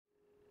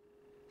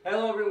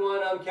Hello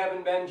everyone, I'm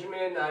Kevin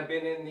Benjamin. I've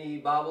been in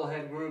the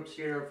bobblehead groups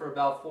here for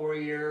about 4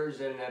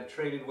 years and have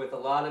traded with a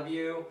lot of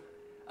you.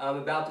 I'm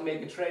about to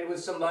make a trade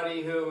with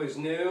somebody who is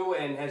new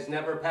and has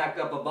never packed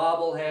up a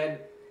bobblehead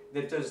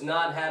that does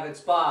not have its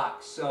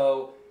box.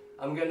 So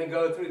I'm going to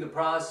go through the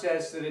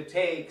process that it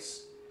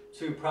takes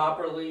to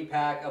properly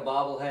pack a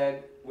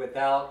bobblehead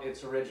without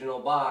its original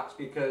box,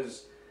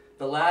 because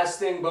the last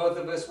thing both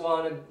of us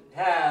want to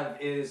have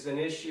is an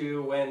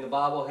issue when the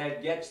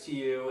bobblehead gets to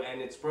you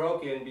and it's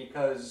broken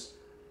because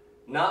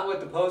not what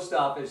the post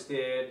office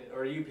did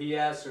or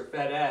UPS or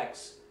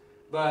FedEx,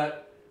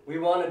 but we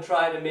want to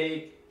try to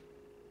make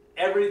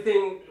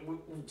everything,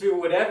 do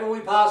whatever we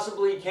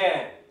possibly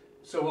can.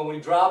 So when we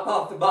drop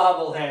off the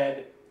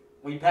bobblehead,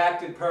 we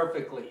packed it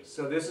perfectly.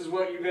 So this is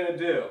what you're going to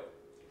do.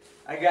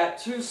 I got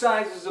two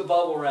sizes of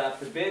bubble wrap,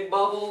 the big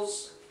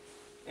bubbles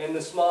and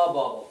the small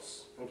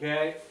bubbles,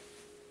 okay?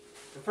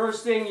 The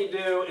first thing you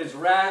do is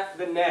wrap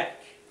the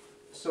neck.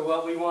 So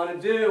what we want to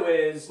do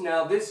is,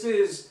 now this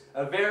is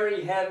a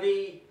very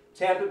heavy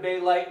Tampa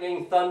Bay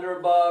Lightning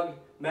Thunderbug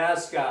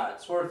mascot.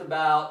 It's worth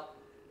about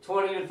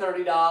 $20 to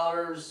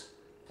 $30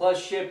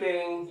 plus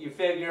shipping. You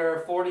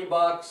figure 40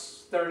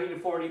 bucks, 30 to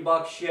 40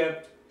 bucks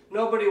shipped.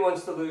 Nobody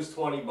wants to lose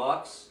 20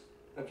 bucks.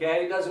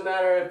 Okay? It doesn't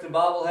matter if the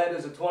bobblehead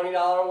is a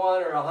 $20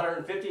 one or a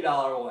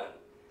 $150 one.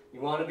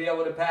 You want to be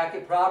able to pack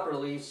it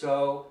properly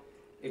so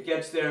it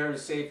gets there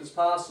as safe as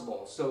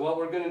possible. So what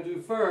we're going to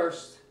do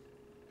first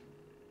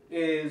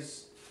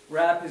is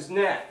wrap his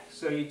neck.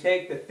 So you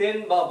take the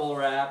thin bubble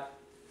wrap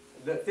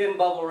with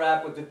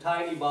the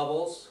tiny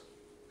bubbles,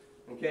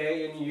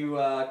 okay, and you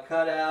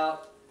cut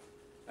out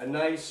a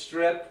nice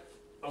strip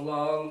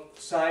along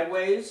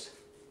sideways.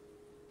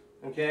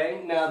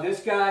 Okay, now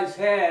this guy's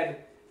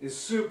head is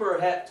super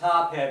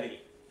top heavy.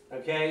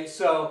 Okay,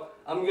 so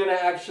I'm going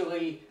to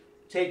actually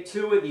take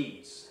two of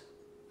these.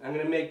 I'm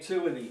going to make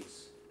two of these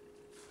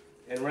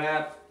and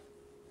wrap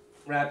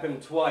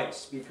him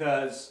twice,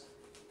 because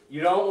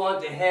you don't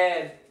want the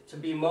head to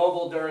be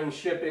mobile during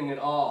shipping at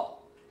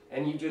all.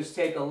 And you just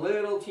take a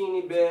little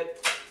teeny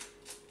bit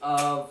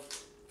of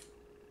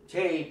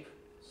tape,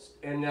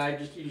 and I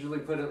just usually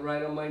put it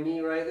right on my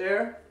knee right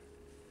there.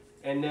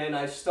 And then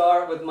I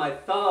start with my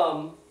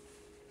thumb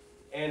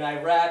and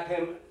I wrap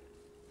him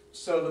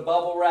so the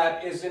bubble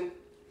wrap isn't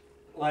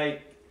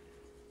like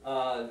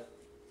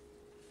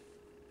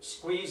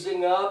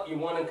squeezing up. You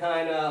want to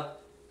kind of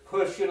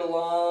push it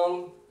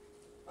along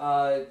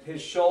his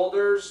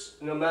shoulders,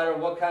 no matter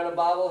what kind of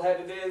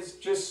bobblehead it is,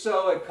 just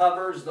so it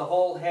covers the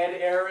whole head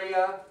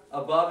area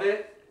above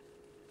it.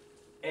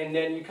 And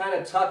then you kind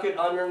of tuck it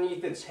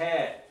underneath its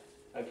head,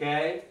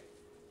 okay,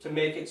 to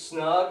make it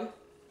snug.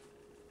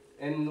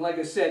 And like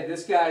I said,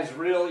 this guy's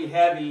really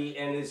heavy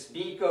and his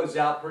beak goes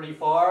out pretty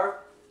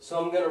far.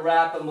 So I'm going to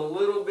wrap him a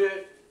little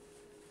bit,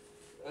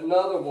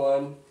 another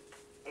one,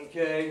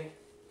 okay.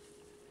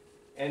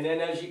 And then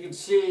as you can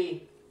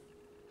see,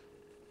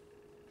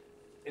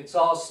 it's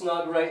all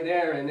snug right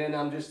there. And then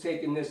I'm just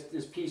taking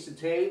this piece of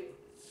tape.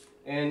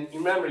 And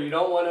remember, you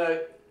don't want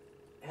to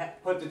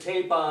put the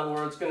tape on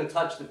where it's going to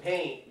touch the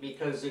paint,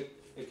 because it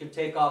could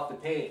take off the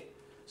paint.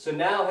 So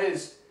now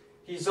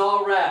he's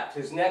all wrapped.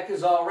 His neck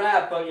is all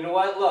wrapped, but you know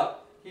what? Look,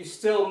 he's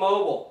still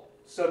mobile.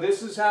 So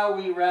this is how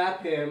we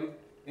wrap him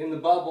in the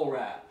bubble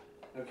wrap.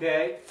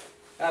 Okay?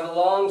 I have a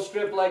long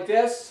strip like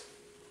this.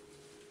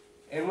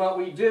 And what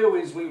we do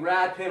is we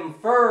wrap him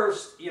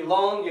first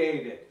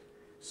elongated.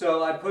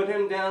 So I put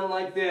him down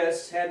like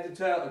this, head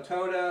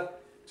to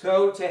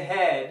toe to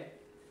head,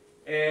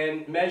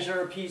 and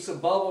measure a piece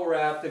of bubble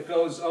wrap that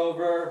goes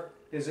over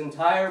his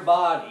entire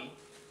body.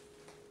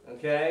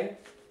 Okay?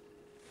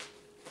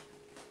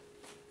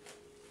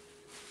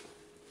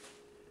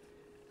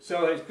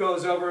 So it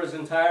goes over his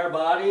entire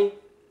body.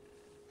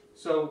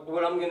 So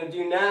what I'm going to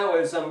do now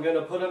is I'm going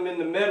to put him in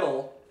the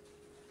middle.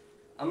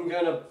 I'm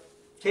going to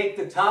take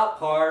the top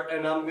part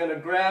and I'm going to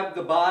grab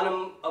the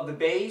bottom of the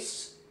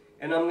base,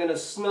 and I'm going to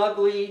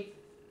snugly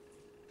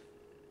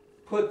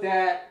put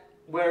that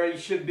where he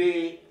should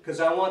be,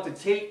 because I want the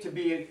tape to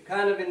be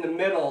kind of in the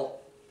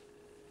middle.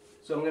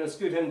 So I'm going to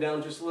scoot him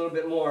down just a little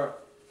bit more.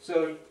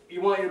 So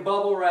you want your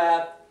bubble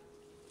wrap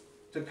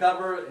to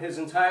cover his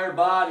entire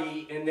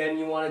body, and then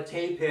you want to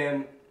tape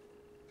him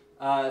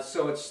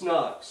so it's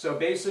snug. So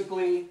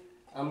basically,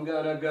 I'm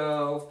going to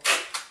go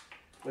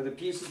with a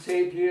piece of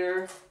tape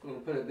here. I'm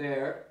going to put it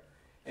there.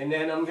 And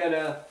then I'm going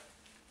to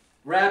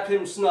wrap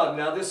him snug.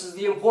 Now this is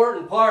the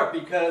important part,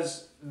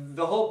 because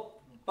the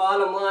whole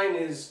bottom line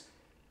is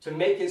to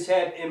make his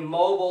head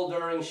immobile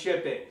during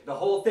shipping. The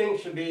whole thing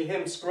should be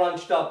him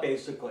scrunched up,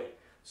 basically.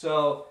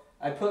 So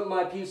I put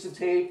my piece of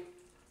tape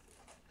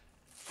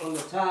on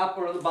the top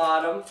or the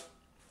bottom.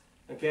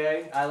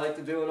 Okay, I like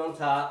to do it on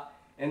top.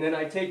 And then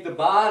I take the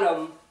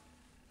bottom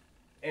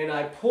and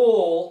I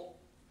pull,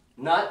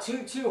 not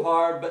too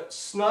hard, but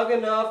snug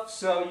enough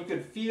so you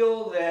could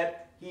feel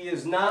that he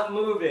is not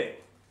moving.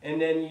 And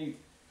then you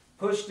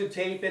push the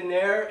tape in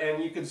there,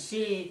 and you could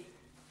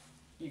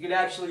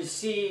actually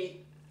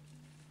see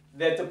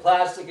that the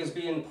plastic is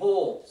being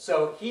pulled.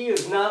 So he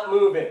is not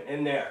moving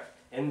in there.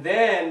 And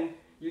then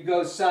you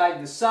go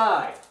side to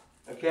side,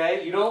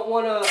 okay? You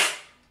want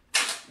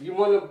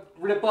to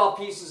rip off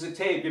pieces of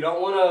tape. You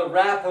don't want to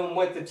wrap him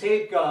with the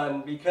tape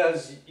gun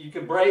because you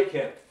could break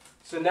him.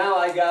 So now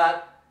I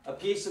got a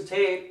piece of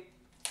tape,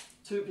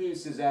 2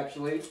 pieces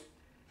actually,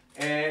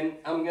 and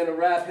I'm going to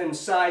wrap him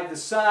side to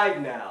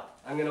side now.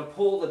 I'm going to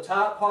pull the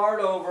top part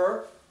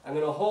over, I'm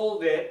going to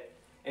hold it,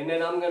 and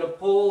then I'm going to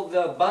pull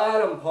the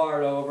bottom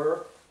part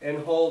over and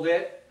hold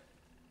it,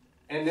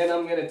 and then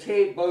I'm going to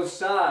tape both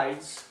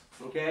sides.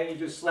 Okay, you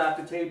just slap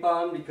the tape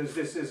on because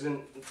this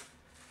isn't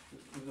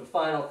the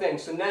final thing.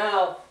 So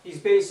now he's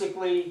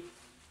basically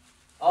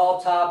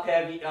all top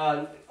heavy,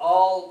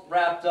 all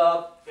wrapped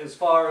up as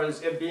far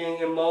as it being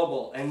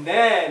immobile. And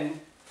then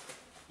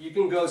you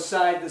can go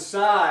side to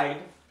side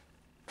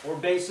or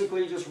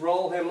basically just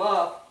roll him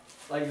up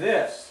like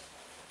this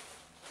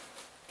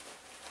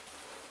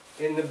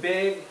in the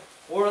big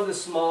or the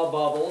small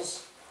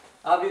bubbles.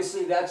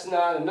 Obviously that's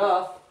not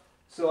enough.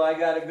 So I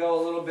got to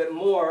go a little bit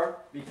more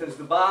because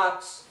the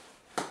box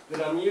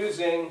that I'm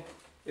using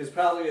is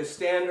probably a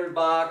standard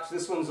box.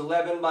 This one's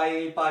 11 by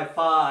 8 by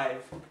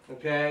 5,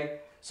 okay?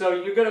 So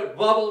you're going to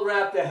bubble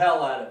wrap the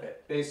hell out of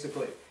it,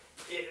 basically.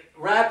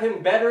 Wrap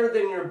him better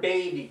than your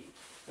baby,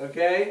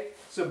 okay?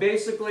 So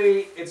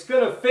basically it's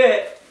going to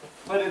fit,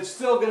 but it's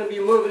still going to be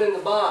moving in the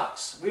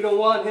box. We don't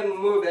want him to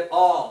move at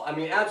all. I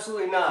mean,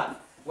 absolutely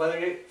not.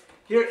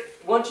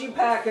 Once you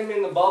pack him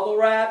in the bubble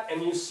wrap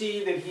and you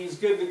see that he's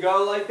good to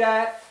go like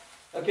that,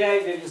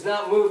 okay, that he's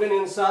not moving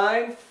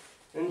inside,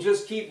 and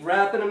just keep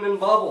wrapping him in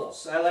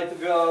bubbles. I like to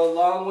go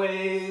long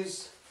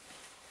ways,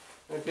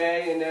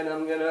 okay, and then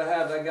I'm going to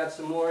I got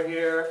some more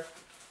here,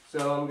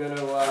 so I'm going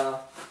to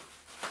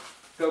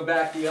go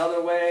back the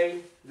other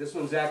way. This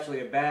one's actually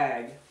a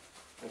bag,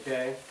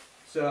 okay,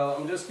 so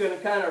I'm just going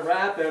to kind of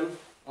wrap him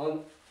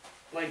on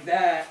like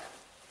that.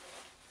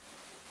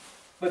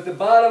 But the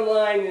bottom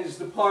line is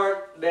the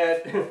part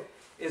that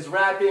is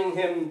wrapping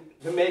him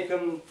to make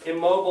him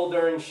immobile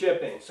during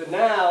shipping. So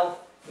now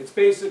it's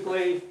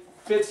basically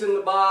fits in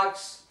the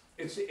box.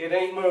 It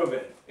ain't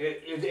moving.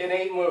 It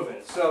ain't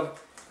moving. So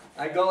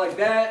I go like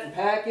that and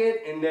pack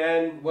it, and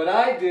then what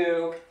I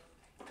do,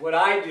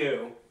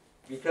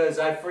 because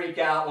I freak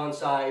out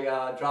once I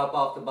drop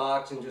off the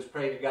box and just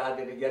pray to God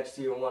that it gets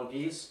to you in one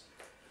piece,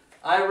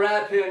 I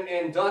wrap him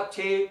in duct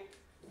tape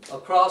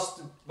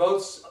across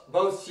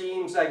both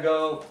seams. I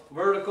go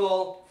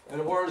vertical and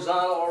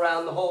horizontal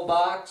around the whole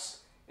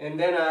box, and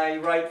then I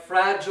write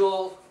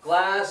fragile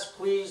glass,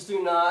 please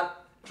do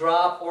not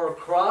drop or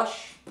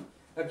crush,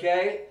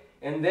 okay?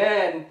 And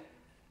then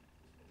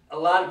a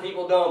lot of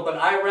people don't, but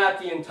I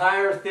wrap the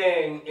entire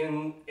thing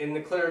in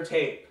the clear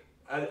tape.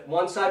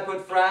 Once I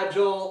put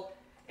fragile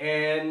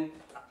and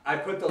I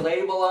put the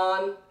label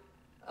on,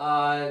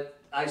 I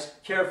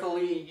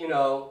carefully,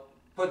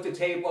 put the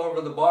tape over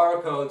the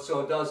barcode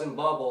so it doesn't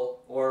bubble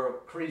or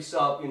crease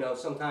up.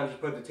 Sometimes you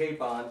put the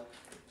tape on.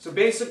 So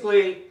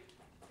basically,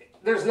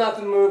 there's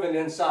nothing moving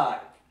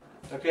inside,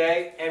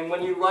 okay? And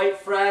when you write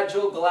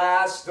fragile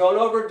glass, don't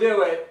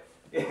overdo it.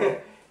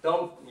 You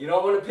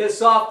don't want to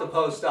piss off the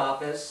post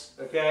office,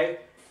 okay?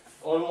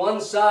 On one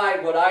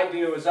side, what I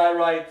do is I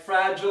write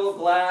fragile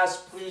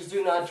glass, please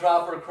do not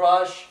drop or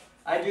crush.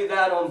 I do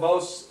that on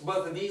both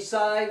of these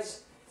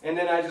sides, and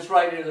then I just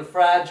write it as a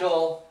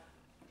fragile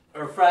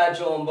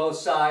on both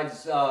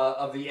sides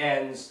of the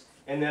ends,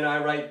 and then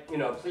I write,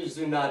 please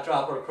do not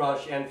drop or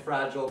crush, and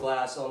fragile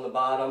glass on the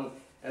bottom,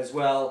 as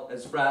well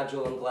as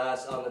fragile and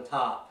glass on the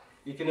top.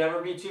 You can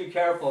never be too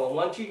careful, and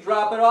once you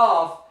drop it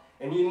off,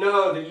 and you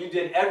know that you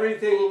did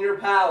everything in your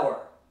power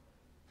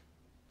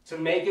to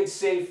make it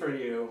safe for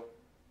you,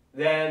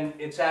 then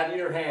it's out of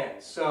your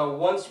hands. So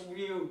once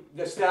you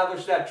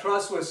establish that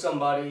trust with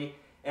somebody,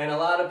 and a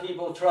lot of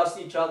people trust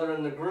each other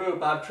in the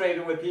group, I've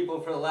traded with people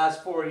for the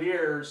last 4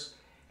 years,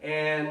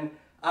 and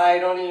we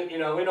don't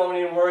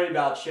even worry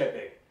about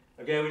shipping.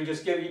 Okay, we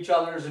just give each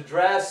other's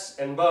address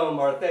and boom,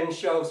 our thing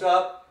shows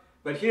up.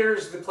 But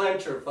here's the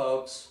clincher,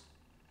 folks.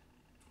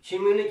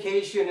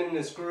 Communication in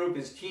this group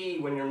is key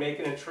when you're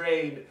making a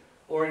trade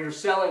or you're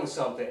selling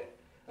something.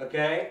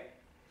 Okay?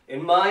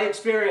 In my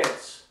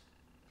experience,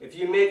 if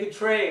you make a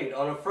trade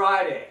on a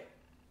Friday,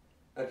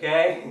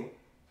 okay,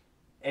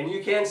 and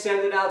you can't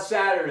send it out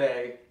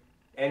Saturday,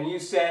 and you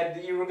said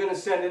that you were going to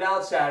send it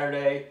out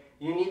Saturday,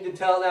 you need to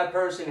tell that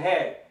person,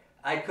 hey,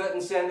 I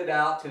couldn't send it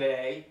out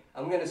today.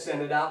 I'm going to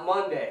send it out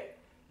Monday.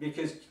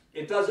 Because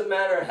it doesn't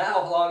matter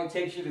how long it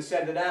takes you to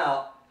send it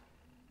out.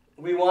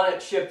 We want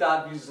it shipped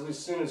out as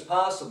soon as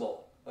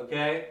possible.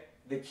 Okay?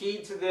 The key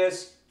to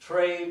this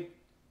trade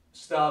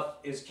stuff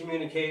is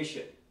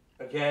communication.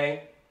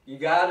 Okay? You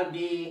got to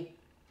be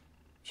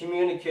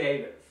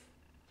communicative.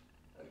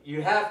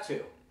 You have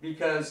to.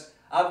 Because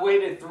I've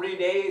waited 3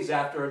 days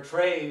after a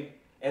trade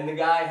and the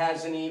guy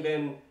hasn't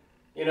even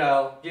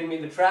give me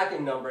the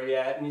tracking number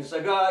yet. And he's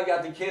like, oh, I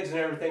got the kids and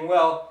everything.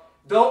 Well,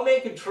 don't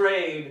make a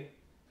trade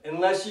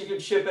unless you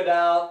could ship it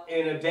out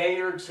in a day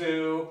or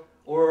two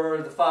or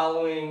the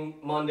following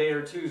Monday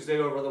or Tuesday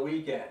over the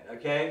weekend,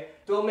 okay?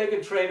 Don't make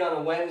a trade on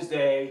a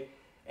Wednesday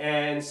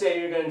and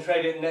say you're going to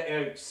trade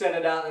it, send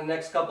it out in the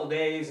next couple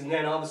days, and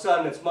then all of a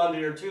sudden it's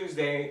Monday or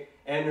Tuesday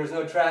and there's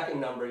no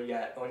tracking number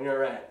yet on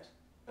your end.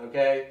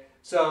 Okay?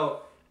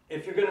 So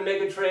if you're going to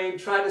make a trade,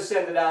 try to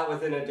send it out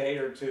within a day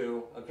or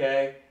two.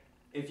 Okay?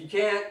 If you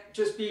can't,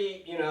 just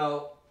be,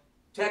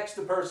 text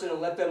the person and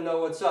let them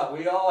know what's up.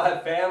 We all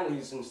have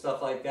families and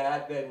stuff like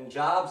that, and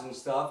jobs and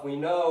stuff. We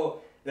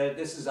know that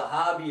this is a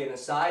hobby and a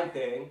side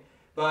thing,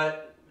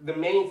 but the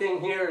main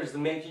thing here is to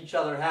make each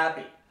other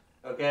happy,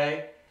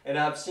 okay? And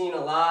I've seen a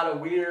lot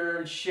of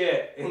weird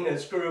shit in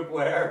this group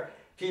where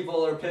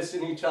people are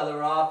pissing each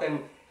other off,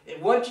 and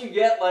once you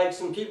get like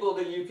some people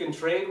that you can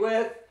trade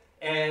with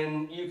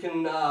and you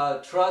can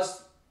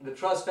trust, the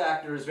trust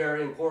factor is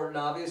very important,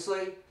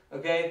 obviously.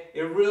 Okay,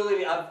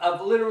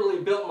 I've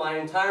literally built my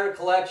entire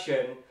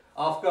collection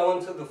off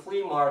going to the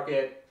flea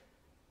market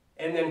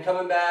and then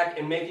coming back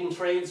and making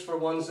trades for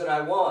ones that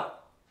I want.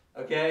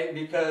 Okay,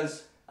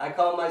 because I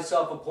call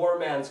myself a poor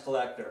man's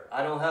collector.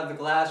 I don't have the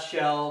glass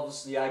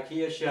shelves, the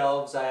IKEA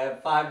shelves. I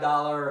have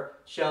 $5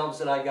 shelves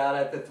that I got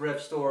at the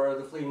thrift store or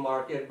the flea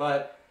market,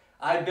 but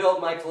I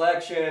built my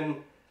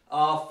collection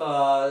off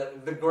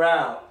the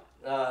ground.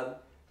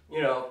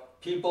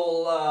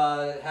 People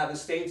have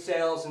estate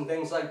sales and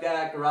things like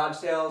that, garage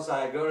sales.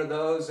 I go to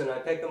those and I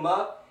pick them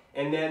up,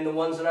 and then the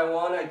ones that I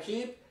want I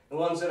keep. The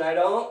ones that I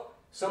don't,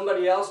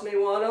 somebody else may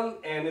want them.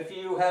 And if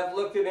you have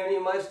looked at any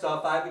of my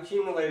stuff, I've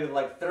accumulated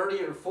like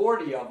 30 or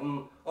 40 of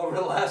them over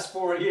the last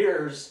 4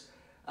 years.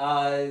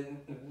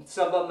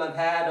 Some of them I've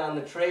had on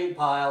the trade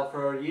pile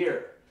for a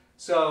year.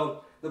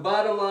 So the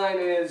bottom line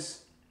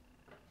is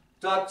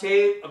duct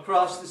tape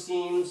across the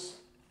seams.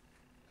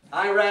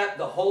 I wrap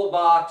the whole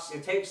box.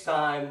 It takes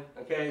time,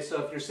 okay?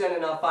 So if you're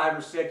sending out 5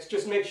 or 6,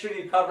 just make sure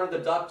you cover the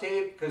duct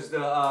tape, because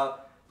the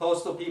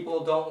postal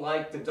people don't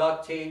like the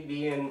duct tape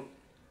being,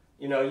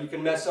 you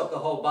can mess up the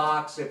whole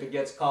box if it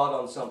gets caught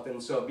on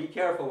something. So be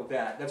careful with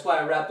that. That's why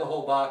I wrap the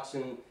whole box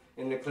in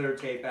the clear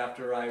tape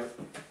after I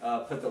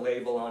put the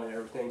label on it and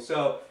everything.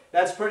 So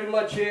that's pretty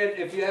much it.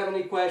 If you have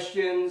any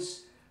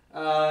questions,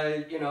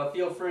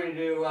 feel free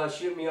to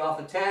shoot me off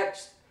a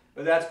text.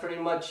 But that's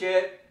pretty much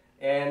it.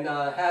 And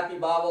happy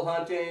bobble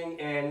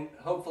hunting, and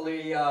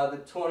hopefully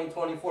the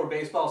 2024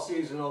 baseball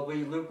season will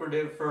be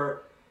lucrative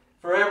for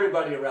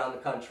everybody around the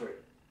country.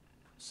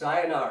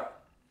 Sayonara.